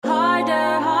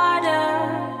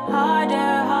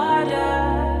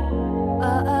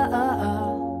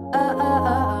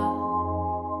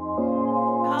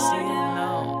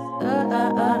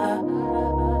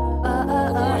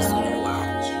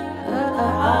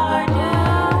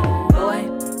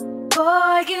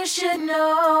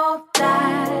know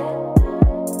that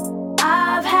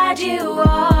I've had you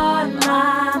on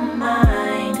my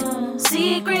mind,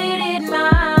 secret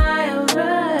admirer.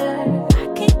 I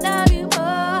can't love you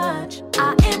much.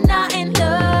 I am not in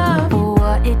love. For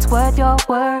what it's worth, you're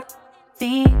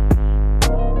worthy.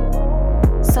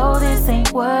 So this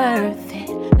ain't worth it.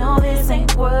 No, this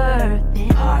ain't worth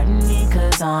it. Pardon me,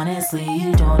 cause honestly,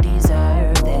 you don't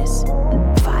deserve this.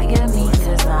 Fire me,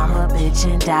 cause I'm a bitch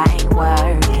and I ain't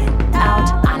working out.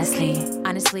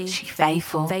 Honestly, she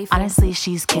faithful. Honestly,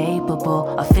 she's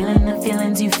capable of feeling the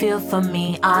feelings you feel for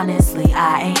me. Honestly,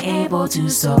 I ain't able to,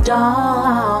 so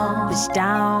don't, bitch,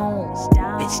 don't.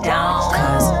 Cause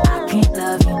I can't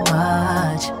love you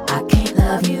much. I can't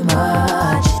love you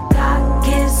much. Got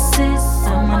kisses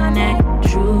on my neck,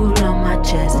 drool on my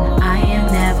chest. I am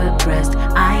never pressed,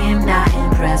 I am not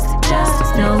impressed.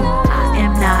 Just know I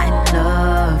am not in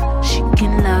love. She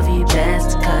can love you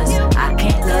best, cause I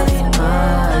can't love you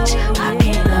much. I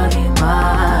can't love you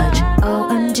much.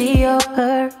 OMG, you're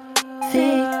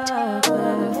perfect,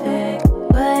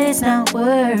 but it's not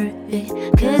worth it,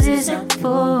 cause it's not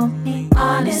for me.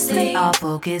 Honestly, our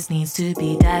focus needs to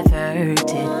be diverted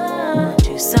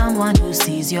to someone who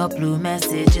sees your blue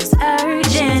message as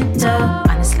urgent.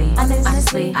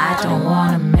 Honestly, I don't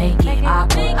wanna make it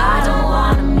awkward. I don't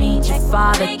wanna meet your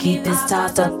father. Keep this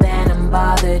tossed up and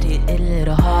unbothered. Hit it a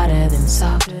little harder than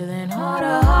softer than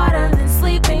harder than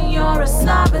sleeping. You're a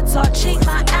slob, it's hard. Check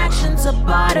my actions are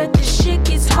barter. This shit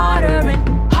gets harder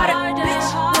and harder.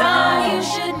 Bitch, nah, you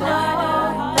should know.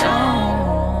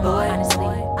 Boy, honestly,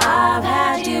 I've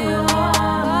had you on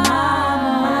my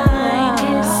mind.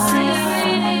 Can't see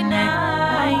it now.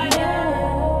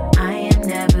 I am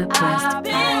never pressed. I've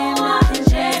been watching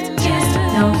you.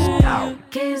 No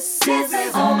kisses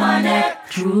on my neck,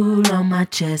 drool on my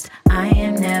chest. I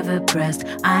am never pressed.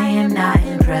 I am not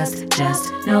impressed.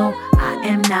 Just know I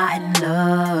am not in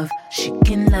love. She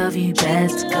can love you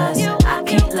best, cause I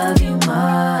can't love you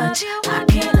much. I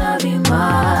can't love you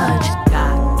much.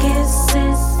 Got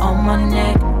kisses on my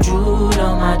neck, drool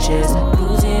on my chest,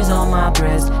 bruises on my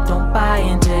breast. Don't buy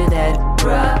into that,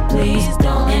 bruh. Please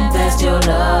don't invest your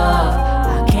love.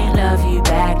 I can't love you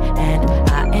back, and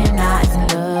I am not in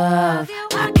love.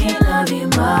 I can't love you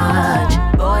much.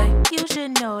 Boy, you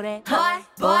should know that.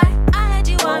 Boy, I had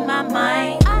you on my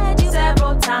mind. I had you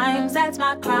several times, that's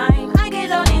my crime. I get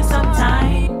lonely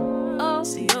sometime. Oh,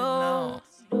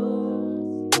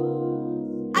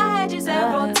 I had you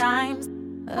several times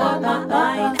on my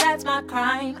mind, that's my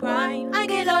crime. I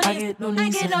get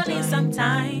lonely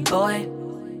sometime. Boy,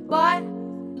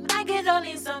 I get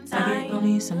lonely sometime.